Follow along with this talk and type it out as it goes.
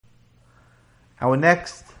Our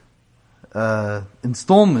next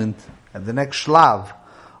installment, and the next shlav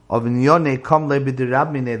of Inyone Kom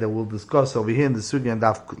Le'B'Dirabmine that we'll discuss over here in the Sugya and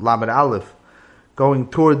Daf Lamed Aleph, going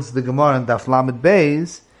towards the Gemara and Daf Lamed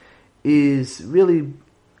Beis, is really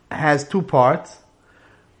has two parts.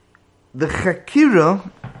 The Chakira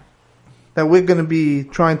that we're going to be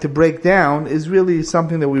trying to break down is really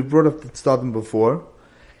something that we've brought up to Tzadim before.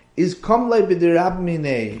 Is Kom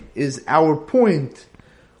Le'B'Dirabmine is our point.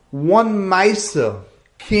 One Maisa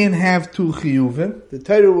can't have two Chiyuvim. The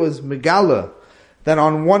Torah was Megala that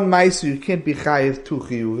on one Maisa you can't be Chayiv two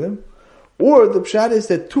Chiyuvim. Or the Pshat is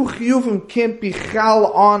that two Chiyuvim can't be Chal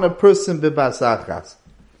on a person b'basachas.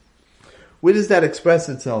 Where does that express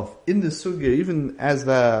itself? In the Sugya, even as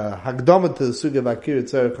the Hagdama to the Sugya Vakir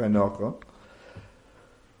Tzarech HaNocha,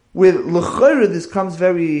 where L'chayra this comes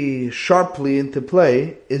very sharply into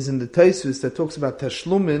play, is in the Taisus that talks about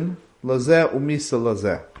Tashlumin, Lazeh, Umisa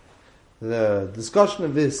Lazeh. The discussion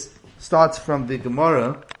of this starts from the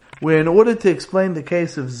Gemara, where in order to explain the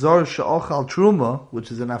case of Zor Sha'ochal Truma,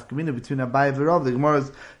 which is an afkamina between Abai and Rav, the Gemara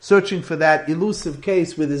is searching for that elusive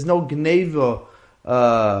case where there's no Gneva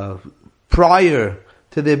prior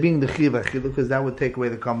to there being the Chiv Achilu, because that would take away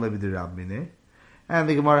the Kam Levi D'Rabmine. And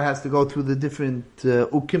the Gemara has to go through the different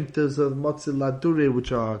ukimtas of Motzil Ladure,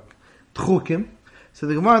 which are Tchukim. So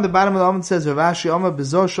the Gemara on the bottom of the Amud says, Ravashi Omer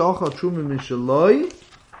Bezor Sha'ochal Truma Mishaloi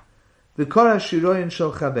V'kor HaShiroyin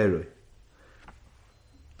Shel Chaveroi.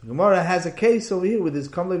 The Gemara has a case over here with this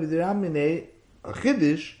Kam Levi D'Rabmine, a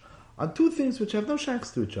Chiddush, on two things which have no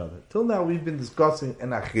shaks to each other. Till now we've been discussing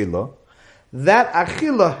an Achila. That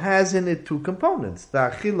Achila has in it two components. The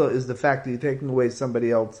Achila is the fact that you're taking away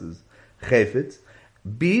somebody else's Chayfetz.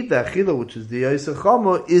 B, the Achila, which is the Yosef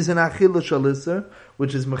Chomo, is an Achila Shalisser,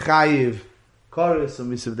 which is Mechayiv Koris or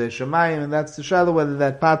Misav De Shemayim, and that's the Shaila whether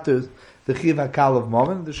that patters the Chiv HaKal of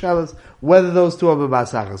Moment. The Shaila is whether those two are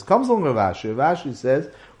B'Basachas. Comes along Ravashi. Ravashi says,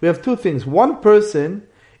 we have two things. One person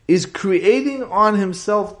is creating on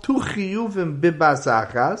himself two Chiyuvim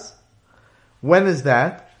B'Basachas. When is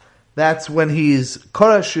that? That's when he's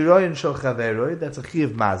Kora Shiroyin Shel Chaveroi, that's a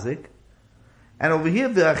Chiv Mazik. And over here,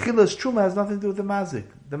 the Achilas Truma has nothing to do with the Mazik.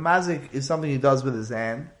 The Mazik is something he does with his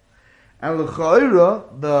hand. And L'chaira,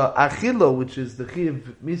 the Achila, which is the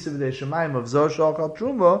Chiv Misav De Shemayim of Zor Sha'ochal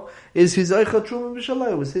Truma, is his Eichel Truma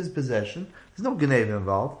B'Shalai, it was his possession. There's no Geneva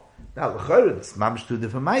involved. Now, L'chaira, it's mamish two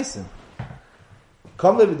different Maisim.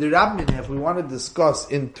 Kom Levi D'Rabmine, if we want to discuss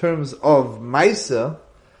in terms of Maisa,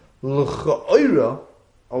 L'chaira,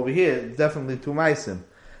 over here, it's definitely two Maisim.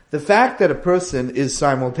 The fact that a person is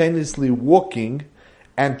simultaneously walking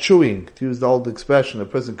and chewing, to use the old expression, a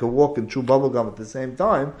person can walk and chew bubblegum at the same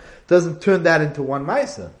time, doesn't turn that into one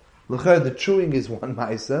Maisa. The chewing is one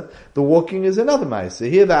Maisa, the walking is another Maisa.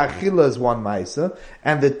 Here the Achila is one Maisa,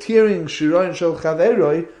 and the tearing Shiroin Shel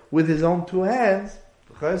Chaveroi with his own two hands,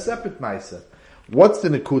 a separate Maisa. What's the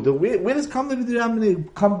Nekuda? Where does Kam Levi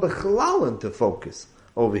D'Rabmine come Bechlal into focus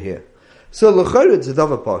over here? So l'chayr it's a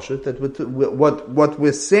davar pashut that what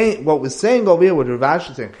we're saying over here, what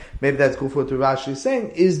Ravashi is saying, maybe that's good for what Ravashi is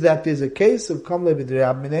saying, is that there's a case of Kam Levi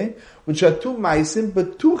D'Rabmine, which are two maisim,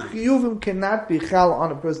 but two chiyuvim cannot be chal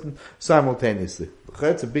on a person simultaneously.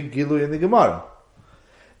 L'chayr it's a big gilui in the Gemara.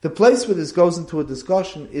 The place where this goes into a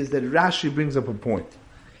discussion is that Rashi brings up a point.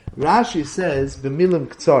 Rashi says b'milim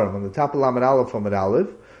ktsarim on the top of Lamed Aleph Amud Aleph,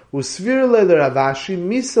 u'svir le'Ravashi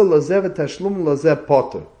misa lazeh v'tashlum lazeh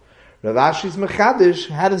poter. Ravashi's mechadish.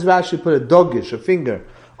 How does Rashi put a dogish, a finger,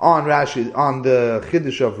 on Rashi, on the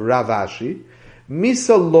chiddush of Ravashi?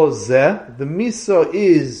 Misa lozeh. The misa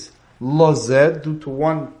is lozeh due to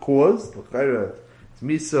one cause. It's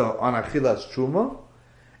misa on achilas truma,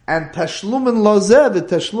 and tashlumin lozeh. The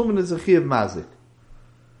tashlumin is a chiyav mazik.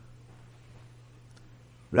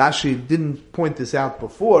 Rashi didn't point this out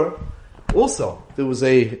before. Also, there was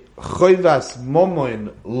a choivas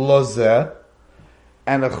momoin lozeh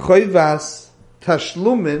and a choivas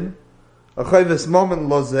tashlumin, a choivas momoin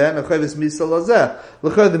lozeh, and a choivas misa lozeh.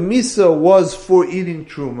 The misa was for eating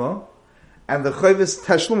truma, and the choivas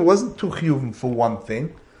tashlumin wasn't two chiyuvim for one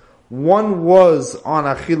thing. One was on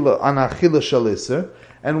achila shaliser,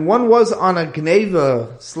 and one was on a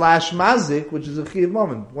gneva / mazik, which is a chiyav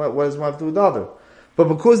moment. What does one have to do with the other? But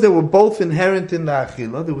because they were both inherent in the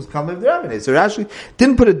Achila, there was Kam Levi D'Rabmine. So Rashi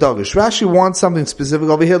didn't put a dogish. Rashi wants something specific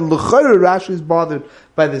over here. L'chayra Rashi is bothered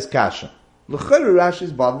by this kasha. L'chayra Rashi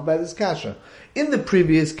is bothered by this kasha. In the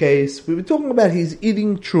previous case, we were talking about he's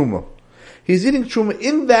eating truma. He's eating truma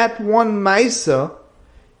in that one maisa.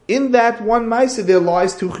 In that one maisa, there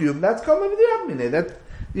lies two chiyuv. That's Kam Levi D'Rabmine. That,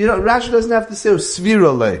 Rashi doesn't have to say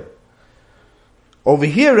svira le. Over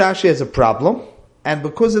here, Rashi has a problem. And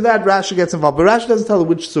because of that, Rashi gets involved. But Rashi doesn't tell her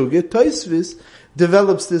which sugya. Tosfos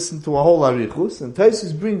develops this into a whole arichus, and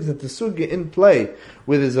Tosfos brings that the sugya in play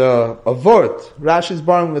with his a vort. Rashi is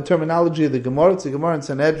borrowing the terminology of the Gemara. It's the Gemara in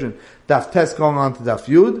Sanhedrin, Daf Tes going on to Daf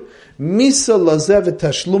Yud. Misa lazeh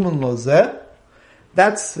v'tashlumin lazeh.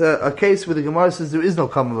 That's a case where the Gemara says there is no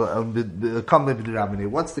kamle b'derabminei.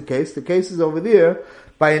 What's the case? The case is over there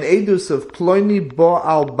by an edus of Ploini bo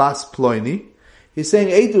al bas Ploini. He's saying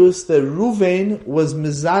edus that Ruvain was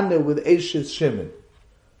mizana with Eshes Shimon.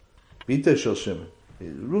 Bita shel Shimon.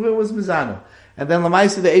 Ruvain was mizana. And then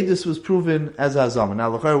Lamaisa, the edus was proven as Azam.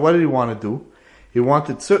 Now, what did he want to do? He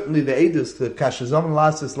wanted certainly the edus, the Kashazam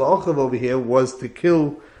Lasis La'ochav over here, was to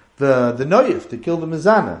kill the Noyif, to kill the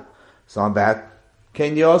mizana. So on that,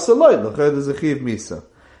 Ken Yasa Loy, there's a Chiv Misa.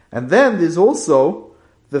 And then there's also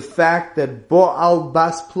the fact that Bo al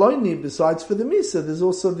Bas Ploini, besides for the Misa, there's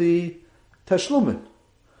also the Tashlumin.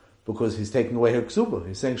 Because he's taking away her Ksuba.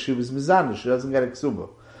 He's saying she was Mizana, she doesn't get a Ksuba.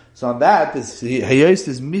 So on that, Hayos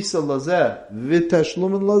is Misa Lazeh,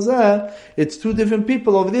 Vitashlumin Lazeh, it's two different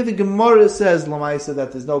people. Over there, the Gemara says, Lamaisa,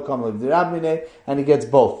 that there's no Kamal B'derabminei, and he gets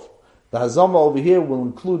both. The Hazama over here will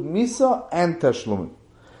include Misa and Tashlumin.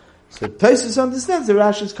 So Tosfos understands that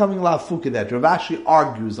Rashi is coming la'afuka that. Rashi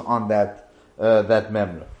argues on that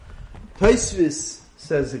memra. Tosfos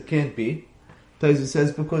says it can't be. Tosfos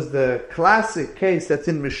says because the classic case that's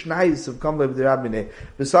in Mishnayos of Kamlev Derabminei,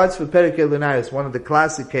 besides for Perek Elinayos, one of the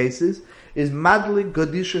classic cases is Madlik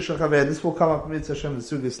Godisha Shachaver. This will come up in Mitzvah Hashem the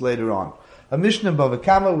Sugis later on. A Mishnah Bava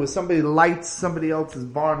Kama where somebody lights somebody else's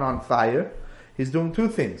barn on fire. He's doing two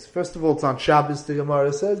things. First of all, it's on Shabbos, the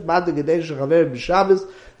Gemara says, Madlik Godisha Shachaver b'Shabbos.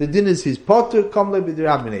 The din is his potter, Kamlev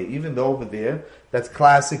Derabminei. Even though over there, that's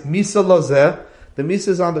classic Misa Lozeh. The Misa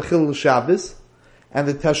is on the Chilul Shabbos, and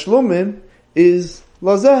the Tashlumin is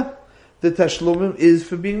Lozeh. The Tashlumin is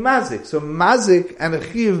for being Mazik. So Mazik and a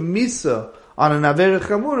Chiv Misa on an Aver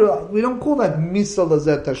Chamura, we don't call that Misa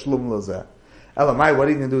Lozeh, Tashlum Lozeh. Elamai, what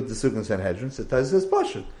are you going to do with the Sukkot Sanhedrin? So Taz says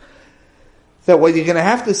Pashut. That what you're going to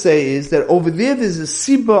have to say is that over there there's a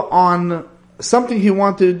Siba on something he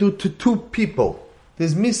wanted to do to two people.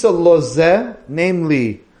 There's Misa Lozeh,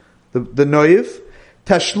 namely the Noyev.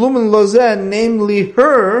 Tashlumin Lozeh, namely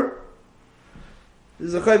her,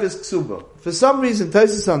 is a Chayvus Ksuba. For some reason,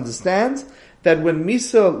 Tosfos understands that when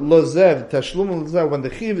Misa Lozeh, Tashlumin Lozeh, when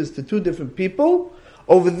the Chiv is to two different people,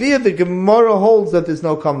 over there the Gemara holds that there's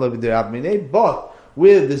no Kamla B'derabminei, but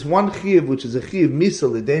where there's one Chiv, which is a Chiv Misa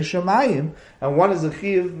L'dei Shamayim, and one is a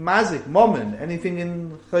Chiv Mazik, Momen, anything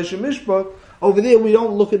in Chayshim Mishpat, over there we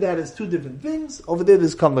don't look at that as two different things. Over there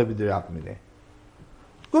there's Kamla B'derabminei.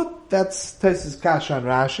 Good, that's Tosfos Kasha and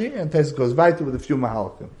Rashi, and Tosfos goes weiter with a few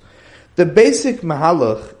Mahalakim. The basic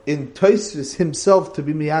Mahalach in Tosfos himself to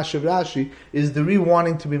be Miyashav Rashi is the Ri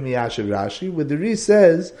wanting to be Miyashav Rashi, where the Ri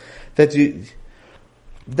says that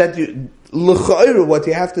L'cha'ira, what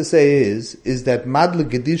you have to say is that Madla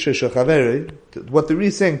Gedisha Shachaveri, what the Ri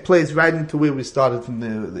is saying plays right into where we started from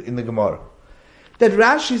in the Gemara. That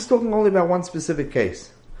Rashi is talking only about one specific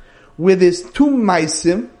case, where there's two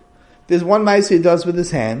Maisim. There's one Maisa he does with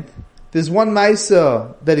his hand. There's one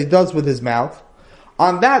Maisa that he does with his mouth.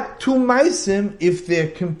 On that, two Maisim, if they're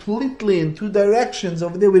completely in two directions,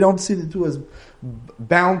 over there we don't see the two as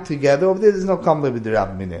bound together. Over there's no Kamle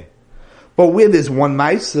B'derabminei. But where there's one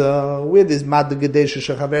Maisa, where there's Madda Gedesha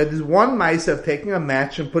Shachaver, there's one Maisa of taking a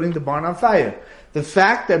match and putting the barn on fire. The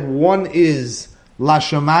fact that one is La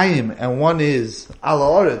Shamayim and one is Ala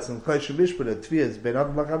Oretz and Chayshim Mishpat, Tviyas,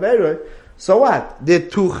 Benot Machaveroi, so what? They're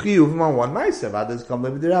two chiyuvim on one ma'aser. Others come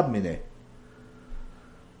with the Rabminei.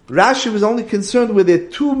 Rashi was only concerned with the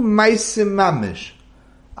two ma'asim mamish.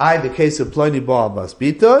 The case of Ploini Bo Bas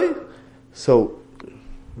Bitoy. So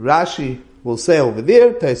Rashi will say over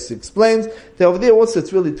there, Tosfos explains, that over there also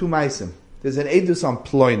it's really two ma'asim. There's an edus on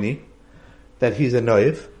Ploini, that he's a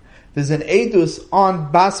noiv. There's an edus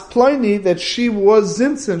on Bas Ploini, that she was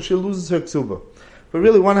zintzin, she loses her ksuba. But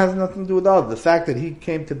really, one has nothing to do with the other. The fact that he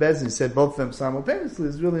came to Bez and said both of them simultaneously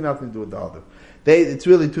is really nothing to do with the other. It's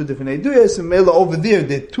really two different eduyas. And Mela over there,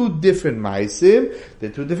 they're two different ma'asim.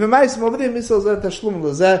 Over there, Misal Zeh Tashlum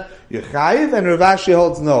Lozeh Yechayiv, and Rav Ashi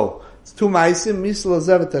holds no. It's two ma'asim. Misal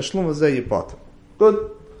Zeh Tashlum Lozeh Yipotem.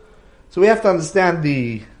 Good. So we have to understand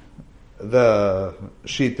the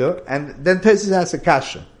shita, and then Tosfos has a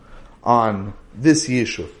kasha on this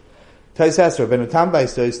yishuv. Tosfos asks Rabbeinu Tam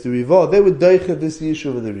Bais to Rivo, they would doicha this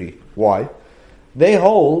issue with the Ri. Why? They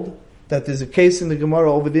hold that there's a case in the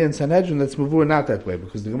Gemara over there in Sanhedrin that's mavur not that way,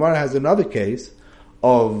 because the Gemara has another case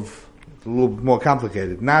of a little more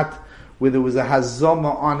complicated, not where there was a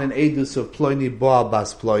hazoma on an edus of Ploini Boa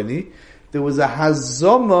Bas Ploini. There was a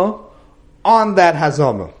hazoma on that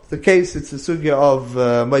hazama. The case, it's the sugya of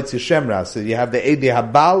Moitzi Shemra. So you have the Eidei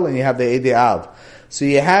Habal and you have the Eidei Av. So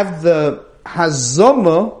you have the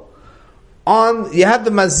hazama you have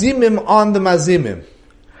the mazimim on the mazimim.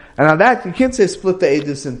 And on that, you can't say split the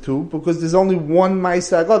Eidus in two, because there's only one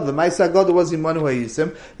Ma'aseh Haggadah. The Ma'aseh Haggadah was Imanu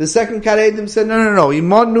HaYisem. The second kat Eidim said, no,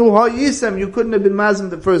 Imanu HaYisem, you couldn't have been mazim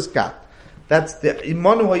the first kat. That's the,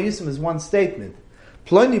 Imanu HaYisem is one statement.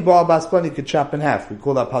 Ploni Ba'abas Ploni could chop in half. We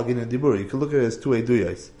call that Pagin and Dibur. You can look at it as two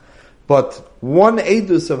Eiduyos. But one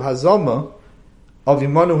Eidus of Hazama, of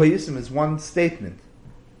Imanu HaYisem, is one statement.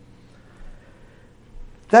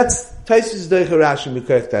 That's Taisus Doich Rashi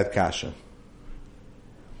Mikoich that Kasha.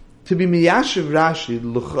 To be Miyashiv Rashi,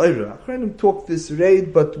 L'chayra, Achronim talk this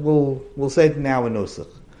raid, but we'll say it now in Osach.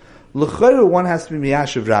 L'chayra, one has to be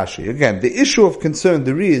Miyashiv Rashi. Again, the issue of concern,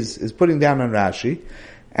 the Riz, is putting down on Rashi,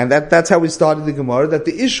 and that's how we started the Gemara, that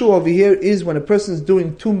the issue over here is when a person is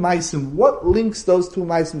doing two Maisim, what links those two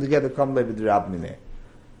Maisim together, come Levi D'Rab Mineh?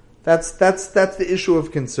 That's the issue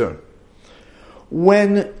of concern.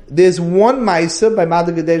 When there's one Maisa by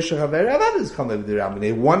Madagadei Shechaver, others come Levi D'Rab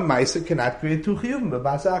Mineh. One Maisa cannot create two Chiyuvim,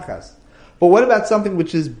 B'Basachas. But what about something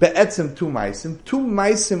which is Be'etzim two Maisim? Two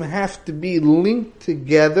Maisim have to be linked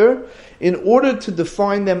together in order to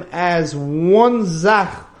define them as one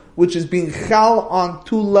Zach, which is being chal on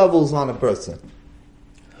two levels on a person.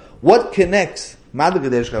 What connects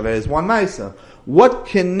Madagadei Shechaver is one Maisa. What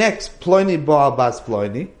connects Ploini Ba'abas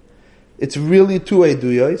Ploini? It's really two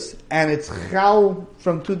Eiduyos, and it's chal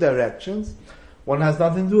from two directions. One has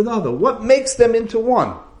nothing to do with the other. What makes them into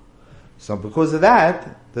one? So because of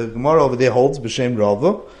that, the Gemara over there holds b'shem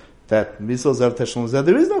Rava that misal zer ותשלומין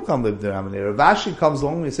there is no kam lev. Rav Ashi comes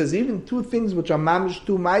along and he says even two things which are mamish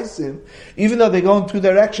two maisim, even though they go in two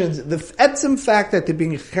directions, the etzim fact that they're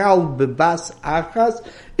being chal bebas achas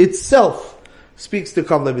itself speaks to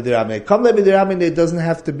kam lev d'ramine. Kam lev d'ramine doesn't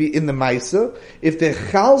have to be in the maisa. If they're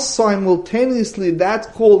chal simultaneously, that's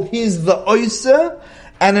called he's the oisa,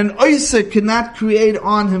 and an oisa cannot create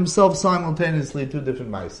on himself simultaneously two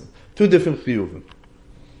different maisa, two different chiyuvim.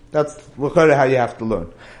 That's how you have to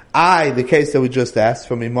learn. The case that we just asked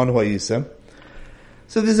from Imanu HaYisem.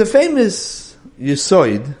 So there's a famous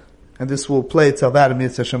Yisoid, and this will play itself out in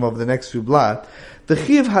Mitzvah Hashem over the next few blot. The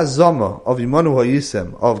Chiv Hazama of Imanu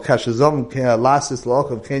HaYisem, of Kashazam Lasis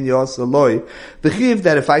Loch of Ken Yos Eloi, the Chiv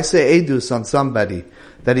that if I say Edus on somebody,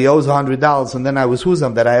 that he owes $100, and then I was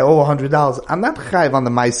Huzam, that I owe $100, I'm not Chayiv on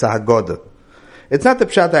the Maisa Hagodah. It's not the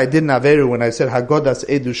pshat that I did in Averu when I said Hagodas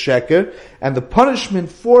Edu Sheker, and the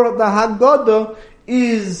punishment for the Hagodah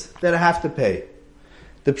is that I have to pay.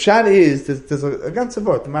 The pshat is, there's a ganze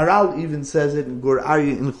word. The Maral even says it in Gur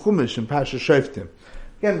Ari in Chumash in Pasha Shoftim.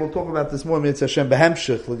 Again, we'll talk about this more in Mitzvah Hashem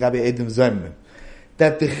Behemshech L'gabi Edim Zomim.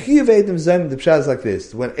 That the Chiv Edim Zomim, the pshat is like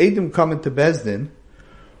this. When Edim come into Bezdin,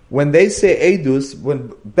 when they say Edus, when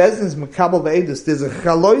Bezdin's Makabal the Edus, there's a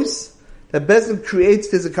Chalois that Bezdin creates,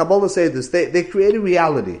 there's a Kabbalah Edus. They create a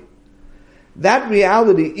reality. That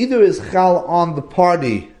reality either is Chal on the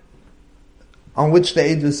party on which the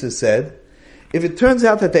Edus is said. If it turns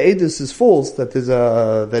out that the Edus is false, that there's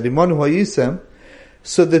that Imanu HaYisem,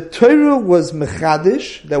 so the Torah was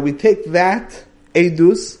Mechadish, that we take that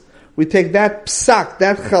Edus, we take that Psak,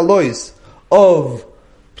 that Chalois of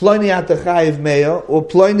Ploni Atachayiv Meya, or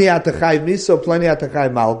Ploni Atachayiv Misa, or Ploni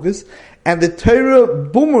Atachayiv Malchus, and the Torah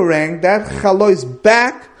boomerang that Chalois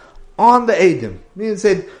back on the Edim. Meaning it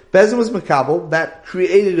said, Bezdin was Makabel, that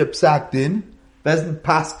created a Psak Din, Bezdin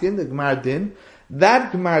Paskin, the Gemara Din.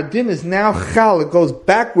 That Gemara Din is now Chal, it goes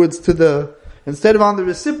backwards to the, instead of on the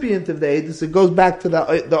recipient of the Edus, it goes back to the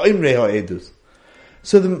Imrei HaEdus.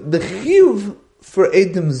 So the Chiyuv for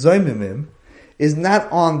Edim Zoymimim is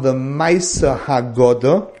not on the Maisa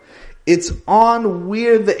Hagoda, it's on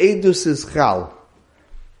where the Edus is Chal.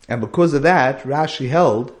 And because of that, Rashi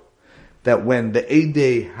held that when the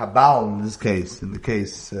Eidei Habal, in this case,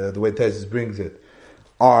 the way Tesis brings it,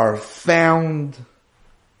 are found,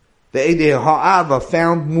 the Eidei Ha'av are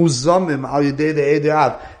found muzamim al yedei the Eidei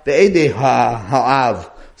Ha'av. The Eidei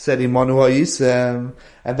Ha'av said Imanu HaYisem,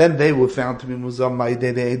 and then they were found to be muzamim al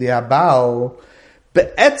yedei the Eidei Habal.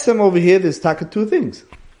 But etzem over here, there's taka two things.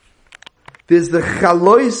 There's the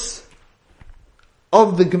Chalois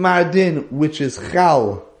of the Gemara Din, which is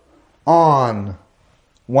Chal on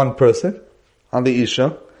one person, on the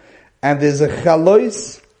Isha, and there's a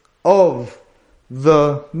Chalois of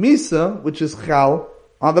the Misa, which is Chal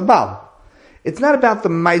on the Baal. It's not about the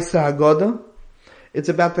Maisa Hagoda, it's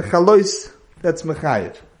about the Chalois that's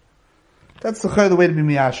Mechayev. That's the way to be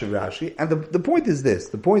Miyashiv Rashi. And the point is this,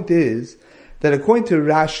 the point is that according to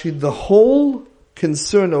Rashi, the whole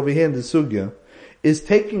concern over here in the Sugya is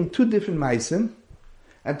taking two different maisim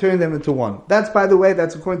and turning them into one. That's, by the way,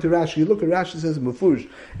 that's according to Rashi. You look at Rashi says in Mefurish,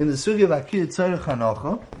 in the Sugya of Akir Tzarech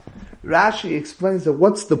Hanocha, Rashi explains that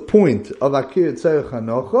what's the point of Akir Tzarech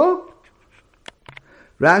Hanocha?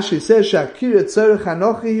 Rashi says, Shakir Tzarech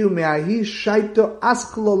Hanocha hu me'ahi shaito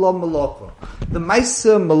asklo lo melacha. The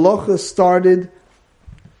Maisa Melacha started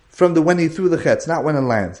from when he threw the chetz, not when it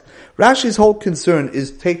lands. Rashi's whole concern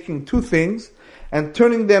is taking two things and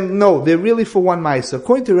turning them, no, they're really for one Maisa.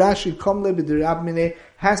 According to Rashi, Komle b'dirab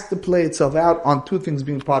has to play itself out on two things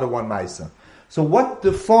being part of one Maisa. So what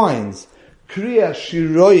defines Kriya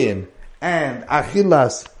Shiroyin and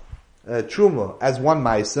Achilas Truma as one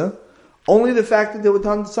Maisa? Only the fact that they were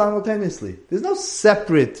done simultaneously. There's no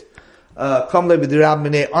separate Komle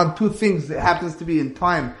b'dirab on two things that happens to be in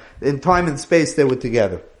time and space they were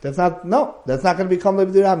together. That's not going to be Komle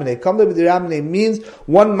b'dirab. Komle b'dirab means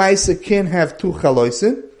one Maisa can't have two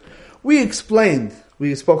chaloisin. We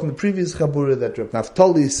spoke in the previous Chabura that Rav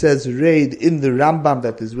Naftali says read in the Rambam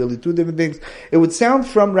that there's really two different things. It would sound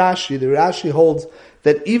from Rashi, the Rashi holds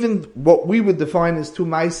that even what we would define as two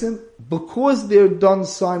Maisim, because they're done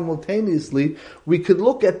simultaneously, we could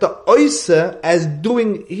look at the Oisa as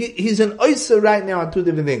doing, he's an Oisa right now on two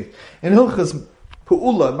different things. In Hilchas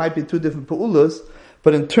Pu'ula, it might be two different Pu'ulas,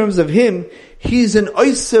 but in terms of him, he's an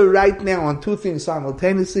Oisa right now on two things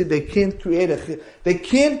simultaneously. They can't create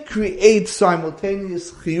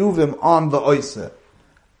simultaneous chiyuvim on the Oisa.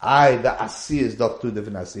 The Asiyas, doch two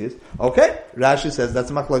different Asiyas. Okay, Rashi says that's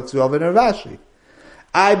Machlok Tzuov and Rashi.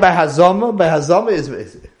 By Hazama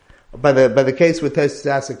is by the case with Tosfos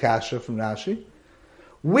asks a kasha from Rashi,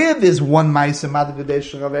 where there's one Maisa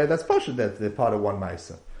Madagadesh Raver, that's Pasha that they're part of one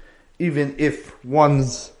Maisa, even if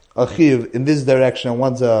one's a Chiv in this direction and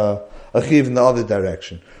one's a Chiv in the other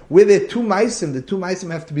direction. Where there are two Maisim, the two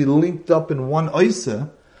Maisim have to be linked up in one Oisa,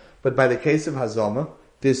 but by the case of Hazama,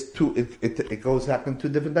 there's two. It goes back in two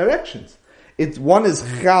different directions. One is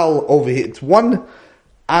Chal over here. It's one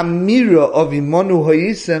Amira of Imonu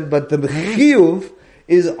Hayisem, but the Chiyuv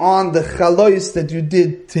is on the Chalois that you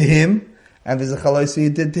did to him, and there's a Chalois that you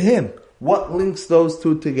did to him. What links those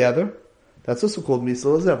two together? That's also called Misa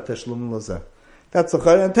Lazer, ותשלומין Lazer. That's the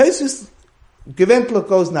Chayr. And Taisus, Geventla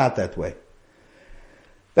goes not that way.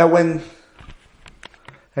 That when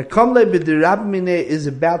Hakamle b'dirab mineh is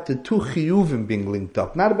about the two chiyuvim being linked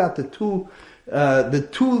up, not about the two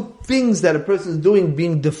things that a person is doing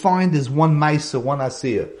being defined as one maisa, one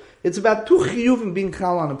asiyah. It's about two chiyuvim being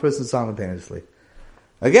chal on a person simultaneously.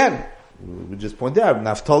 Again, we just point out,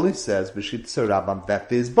 Naftali says, B'shit Sarabam, that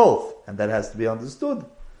there's both, and that has to be understood.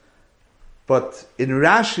 But in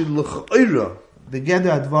Rashi, l'ch'oira, the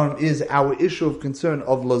Geder Advarim is our issue of concern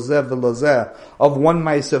of Lozeh v'Lozeh, of one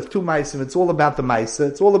Maisa, of two Maisa. It's all about the Maisa.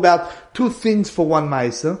 It's all about two things for one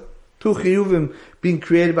Maisa. Two Chiyuvim being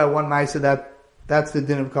created by one Maisa. That's the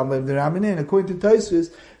din of Kamlev D'Ramineh. And according to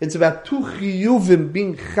Tosfos, it's about two Chiyuvim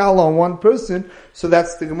being chal on one person. So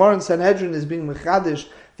that's the Gemara in Sanhedrin is being mechadish,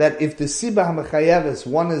 that if the Sibah HaMechayeves,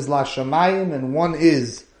 one is La Shamayim and one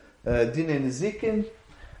is Dinei Nezikin,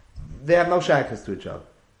 they have no shaykhs to each other.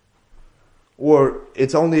 Or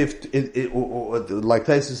it's only if, or like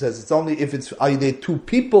Taisus says, it's only if it's either two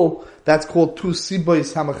people, that's called two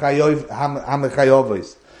sibois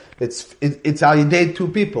hamechayovos. It's either two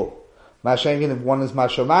people. Mashengen, if one is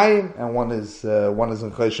Mashamayim and one is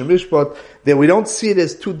in Choshen Mishpat, then we don't see it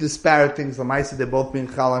as two disparate things. Lamaisa, they're both being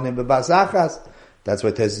chal on him b'basachas. That's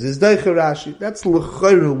why Taisus is Deicher Rashi. That's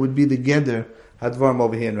l'chayru would be the Geder Hadvarim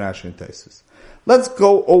over here in Rashi and Taisus. Let's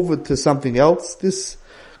go over to something else. This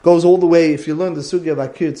goes all the way, if you learn the Sugya of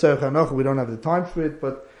Akir Tzarech Hanocha, we don't have the time for it,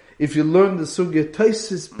 but if you learn the Sugya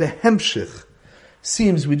Taisus Behemshich,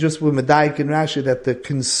 seems we just were Medayik in Rashi that the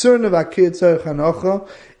concern of Akir Tzarech Hanocha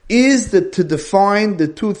is that to define the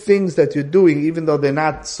two things that you're doing, even though they're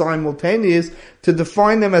not simultaneous, to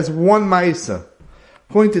define them as one Maisa.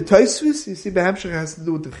 According to Taisus, you see Behemshich has to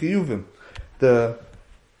do with the Chiyuvim. That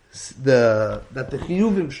the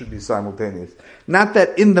chiyuvim should be simultaneous. Not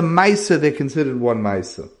that in the Maisa they're considered one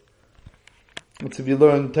Maisa. It's if you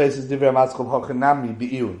learn Taisus Divrei Matzchol Hochanami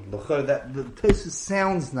Iyun. That the Taisus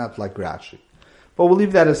sounds not like Rashi. But we'll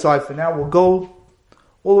leave that aside for now. We'll go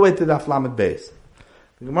all the way to Daf Lamed Beis.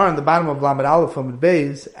 The Gemara on the bottom of Lamed Aleph Lamed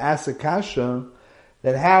Beis asks a kasha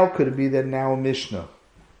that how could it be that now a Mishnah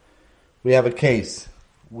we have a case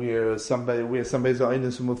where somebody's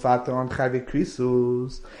oinus umufata on chayve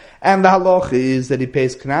krisus, and the halacha is that he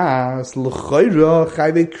pays knas. L'chayra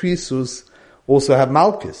chayve krisus also have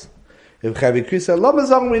malchus. If chayve krisus,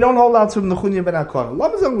 lamazang we don't hold out to him nechunya ben hakon.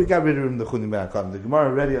 Lamazang we got rid of him nechunya ben hakon. The Gemara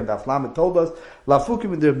already on Daf Lamed told us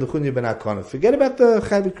lafukim in nechunya ben hakon. Forget about the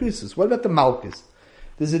chayve krisus. What about the malchus?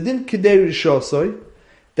 there's a din kedei rishosoi,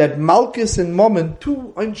 that malchus and mammon,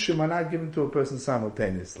 two onshim are not given to a person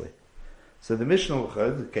simultaneously. So the Mishnah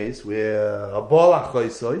heard the case where a Baal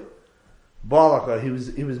Achoisoi,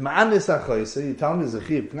 he was ma'anis Achoisoi, you tell him there's a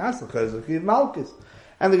chiv knas, there's a chiv malchus.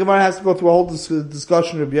 And the Gemara has to go through a whole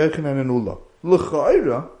discussion of Yochanan and Ula.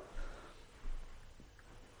 L'cha'ira,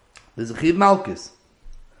 there's a chiv malchus.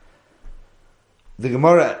 The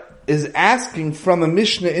Gemara is asking from a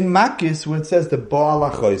Mishnah in Makis where it says the Baal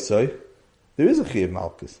Achoisoi, there is a chiv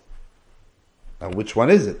malchus. Now which one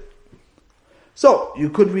is it? So, you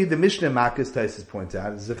could read the Mishnah Makis, Taisus points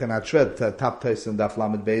out, Zichanat Shred, Tap Taisus and Daf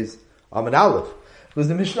Lamed Beis, Amid Aleph. There's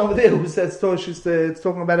the Mishnah over there who says it's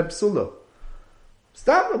talking about a psula.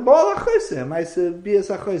 Stop, Baal Achoisoi, Maisa Bias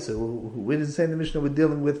Achoisoi. Where does it say in the Mishnah we're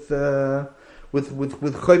dealing with Choyves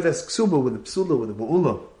Ksuba, with the psula, with the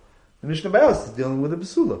Ba'ula? The Mishnah Bayos is dealing with the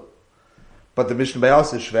psula. But the Mishnah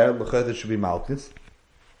Bayos is Shver, L'chayr should be Malchus.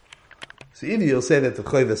 So either you'll say that the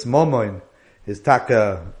Choyves Momoin is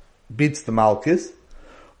Taka beats the Malchus,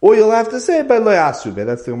 or you'll have to say by Lo Yasube,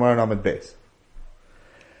 that's the Gemara Namad Beis.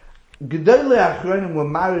 Gedolei Achronim were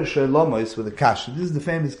Marish Lomos with the Kasha. This is the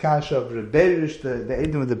famous Kasha of Reberish, the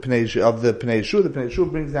Edom of the Pnei Shur. The Pnei Shur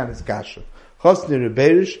brings down his Kasha. Chosni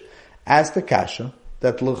Reberish asked the Kasha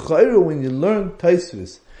that L'chayru, when you learn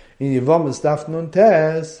Taisvis in Yevamas Daf Nun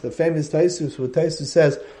Tes, the famous Taisvis where Taisvis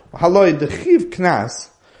says, Haloi the Chiv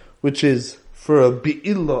Knas, which is for a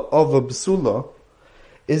Be'ila of a B'sula,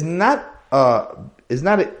 is not a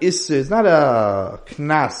knas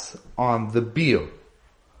on the biur.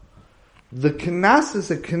 The knas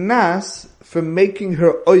is a knas for making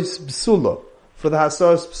her ois b'sula, for the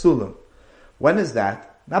hasaras b'sula. When is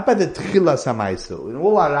that? Not by the tchilas ha'maisa. In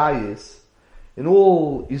all arayis, in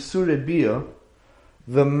all isure biur,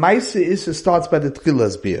 the maisa issa starts by the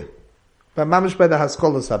tchilas biur, by mamish by the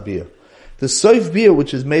haskolas ha'biur. The soif biur,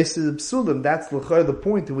 which is maisa b'sulim, that's the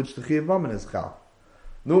point in which the chiyav mammon is chal.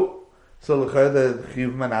 No, so the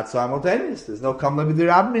chiyuv are not simultaneous. There's no kam l'midir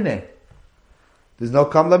abmine. There's no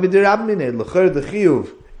kam l'midir abmine. L'chayr the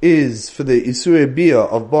chiyuv is for the isurei bia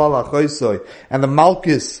of Baal Achoisoi, and the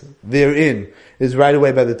malchus therein is right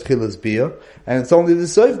away by the tchilas bia, and it's only the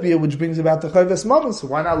soif bia which brings about the chayves mammon. So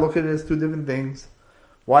why not look at it as two different things?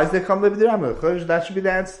 Why is there kam l'midir abmine? That should be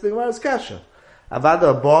the answer to the Gemara's kasha.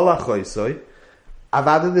 Avada Baal Achoisoi.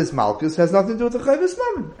 Avada this Malchus has nothing to do with the Chayves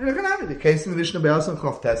Mammon. In the case in the Mishnah Be'as and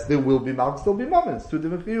Chof Test, there will be Malchus, there will be Mammon. It's two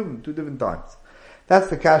different chiyuvim, two different times. That's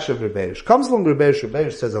the kasha of Reberish. Comes along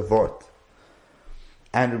Reberish says a vort.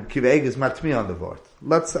 And Reb Kiva Eger is matmi on the vort.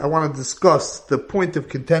 I want to discuss the point of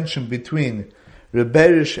contention between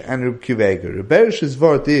Reberish and Reb Kiva Eger. Reberish's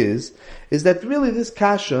vort is that really this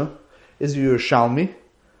kasha is Yerushalmi.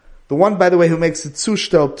 The one, by the way, who makes it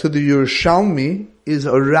zushtel to the Yerushalmi is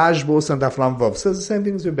a Rajbos and Aflam Vov. Says the same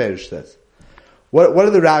thing as Reberish says. What do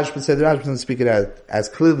the Rajbos say? The Rajbos doesn't speak it as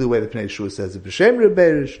clearly the way the Pnei Shur says it. B'Shem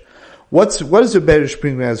Reberish. What does Reberish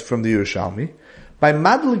bring as from the Yerushalmi? By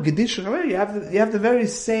Madl Gedisha, you have the very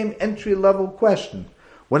same entry level question.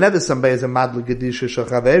 Whenever somebody has a Madl Gedisha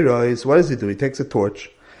Shachaveros, what does he do? He takes a torch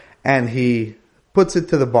and he puts it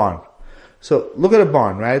to the barn. So look at a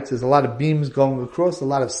barn, right? There's a lot of beams going across, a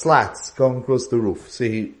lot of slats going across the roof. So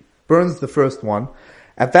he burns the first one.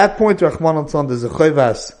 At that point, Rachman al-Tzon, there's a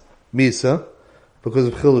Choyvas Misa, because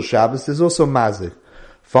of Chilul Shabbos. There's also Mazik.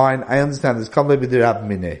 Fine, I understand. There's Kam Le'Bidir Ab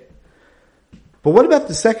Mineh. But what about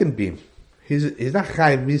the second beam? He's not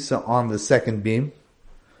Chayiv Misa on the second beam.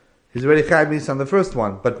 He's already Chayiv Misa on the first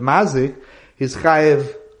one. But Mazik, he's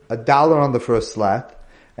Chayiv $1 on the first slat,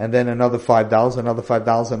 and then another $5, another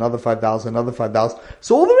 $5, another $5, another $5.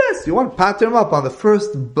 So all the rest, you want to pattern them up on the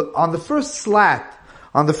first slat,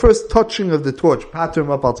 on the first touching of the torch, pattern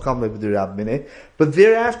them up al tzcham le'v'dir rab mineh. But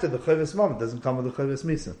thereafter, the chayves mammon doesn't come with the chayves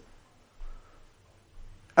misa.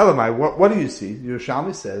 Elamai, what do you see?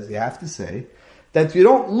 Yerushalmi says, you have to say, that you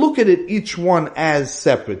don't look at it each one as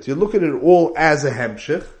separate. You look at it all as a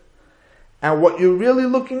hemshech. And what you're really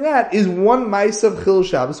looking at is one ma'ase of Chilul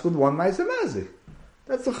Shabbos with one ma'ase of Mazik.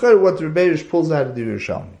 That's the chayr what Reberish pulls out of the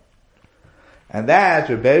Yerushalmi. And that,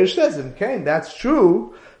 Reberish says, okay, that's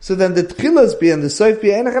true. So then the Tchilas Bia and the Soif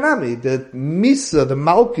Bia Enechanami, the Misa, the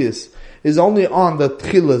Malchus, is only on the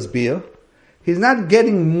Tchilas Bia. He's not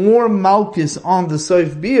getting more Malchus on the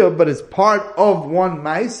Soif Bia, but it's part of one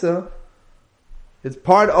Maisa. It's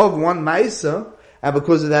part of one Maisa, and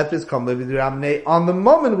because of that, there's Kam Levi Ramnei on the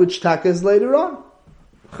moment which Taka is later on.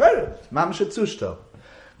 Chayr, Mamash Tzushto.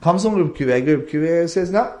 Comes on Reb Kiva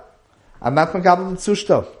says, no, I'm not makabel the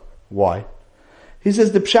Tzushto. Why? He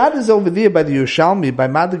says, the Pshat is over there by the Yerushalmi, by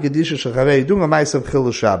Madar Gedisha Shachavei, doing a Maisa of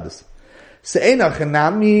Chilul Shabbos. Se'ena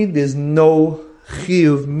Chanami, there's no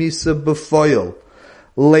chiyuv misa b'foil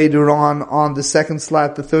later on the second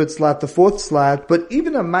slat, the third slat, the fourth slat. But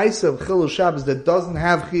even a maisa of chilul Shabbos that doesn't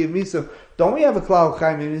have chiyuv misa, don't we have a klal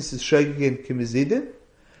chayim misa shogegin kimizidin?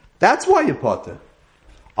 That's why you're potter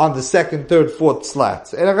on the second, third, fourth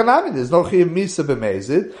slats. And there's no chiyuv misa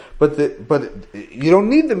b'mezid, but you don't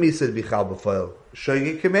need the misa to be chal b'foil.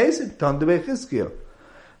 Shogegin kimezid, ton de bechizkiyo.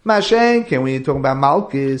 Mashen, when you're talking about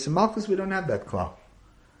Malchus, in Malchus we don't have that klal.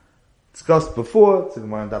 Discussed before, it's the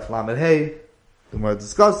Gemara in Daf Lamed Hey, the Gemara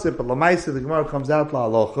discussed it, but Lamaisa, the Gemara comes out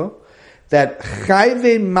la'alocha, that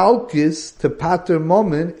chayve Malchus to pater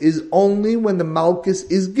momen is only when the Malchus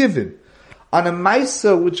is given. On a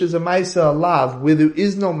Maisa, which is a Maisa alav, where there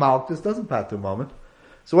is no Malchus, doesn't pater momen.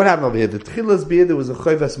 So what happened over here? The Tchilas Biyah, there was a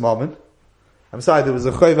chayvas momen. There was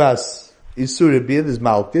a chayvas Isura Biyah, there's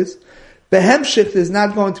Malchus. Behemshich, there's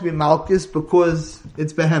not going to be Malchus because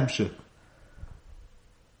it's Behemshich.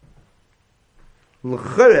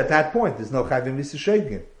 At that point, there's no Chayvim Misa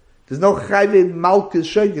Shogin. There's no Chayvim Malchus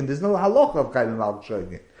Shogin. There's no halacha of Chayvim Malchus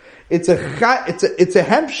Shogin. It's a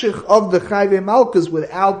hemshich of the Chayvim Malchus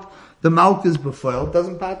without the Malchus before. It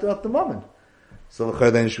doesn't patter up the moment. So the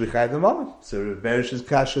then should be Chayvim moment. So Beresh's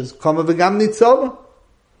Kashas Kama V'gam Nitzova.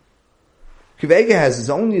 Kivega has his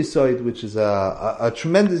own Yisoid, which is a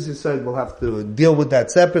tremendous Yisoid. We'll have to deal with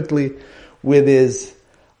that separately. With his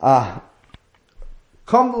Komle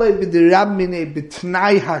b'dirabmine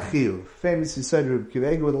b'tnai hachiv. Famous Yisoid Reb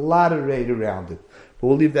Kivega with a lot of raid around it. But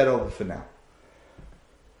we'll leave that over for now.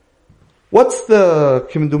 What's the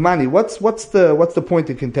Kimdumani? What's the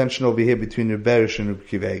point of contention over here between Reberish and Reb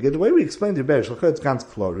Kivega? The way we explained Reberish, it's ganz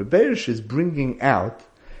klar. Reberish is bringing out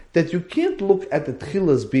that you can't look at the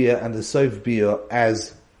Tchilas Biyah and the Soif Biyah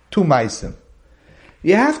as two Maisim.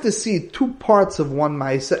 You have to see two parts of one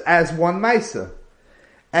Maisa as one Maisa.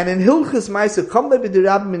 And in Hilchas Maisa, Komle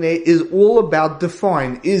b'dirabmine is all about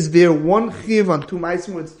define. Is there one Chiv on two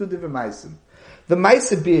Maisim or it's two different Maisim? The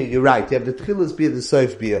Maisa Biyah, you're right, you have the Tchilas Biyah, the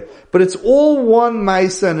Soif Biyah. But it's all one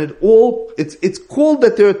Maisa and it's called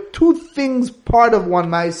that there are two things part of one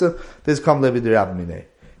Maisa. There's Komle b'dirabmine.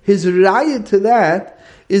 His raya to that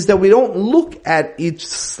is that we don't look at each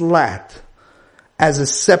slat as a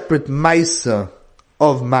separate maisa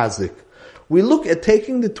of mazik. We look at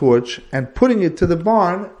taking the torch and putting it to the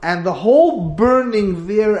barn and the whole burning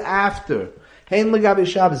thereafter. Hein legabe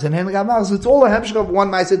Shabbos and hein legabe Malchus. It's all a hemshech of one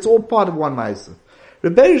maisa. It's all part of one maisa.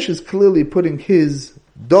 Reberish is clearly putting his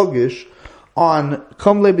dogish on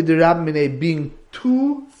komle b'dirabmine being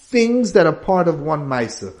two things that are part of one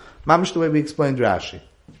maisa. Mamish the way we explained Rashi.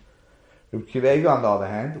 Reb Kivega, on the other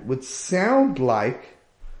hand, would sound like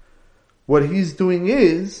what he's doing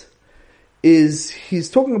is he's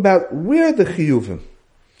talking about where the chiyuvim.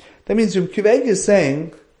 That means Reb Kivega is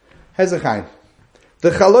saying, Hezachaim,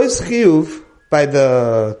 the chalois chiyuv by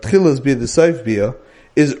the tchilas biyah, the soif biyah,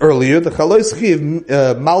 is earlier. The chalois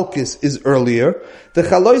chiyuv malchus is earlier. The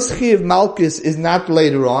chalois chiyuv malchus is not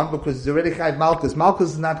later on because it's already chayv malchus.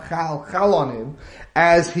 Malchus is not chal on him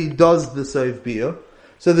as he does the soif biyah.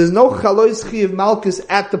 So there's no chalois chiyuv malchus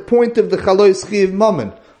at the point of the chalois chiyuv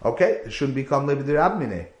moment. Okay, it shouldn't become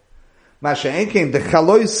levidir Masha Enkein, the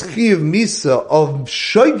chalois chiyuv misa of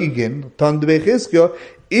shoigigin, ton de bechizkyo,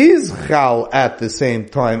 is chal at the same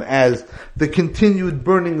time as the continued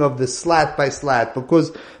burning of the slat by slat,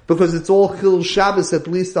 because it's all chil Shabbos, at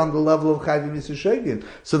least on the level of chayv misa shoigigin.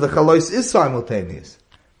 So the chalois is simultaneous.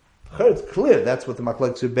 It's clear that's what the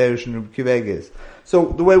Machlekes Reberish and Reb Kivega is. So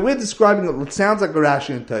the way we're describing it sounds like a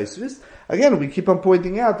Rashi and Tosfos. Again, we keep on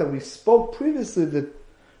pointing out that we spoke previously that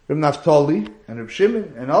Reb Naftali and Reb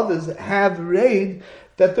Shimon and others have read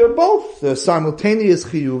that they're both simultaneous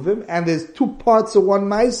chiyuvim, and there's two parts of one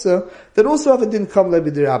Maisa that also have a din kam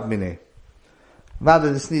lebidir abmineh.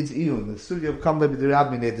 Rather, this needs iyun. The sugya of kam lebidir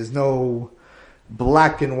abmineh, there's no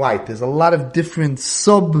black and white. There's a lot of different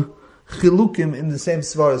chilukim in the same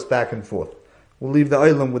svaras back and forth. We'll leave the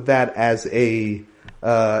oilam with that as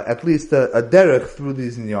at least a derech through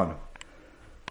these inyanim.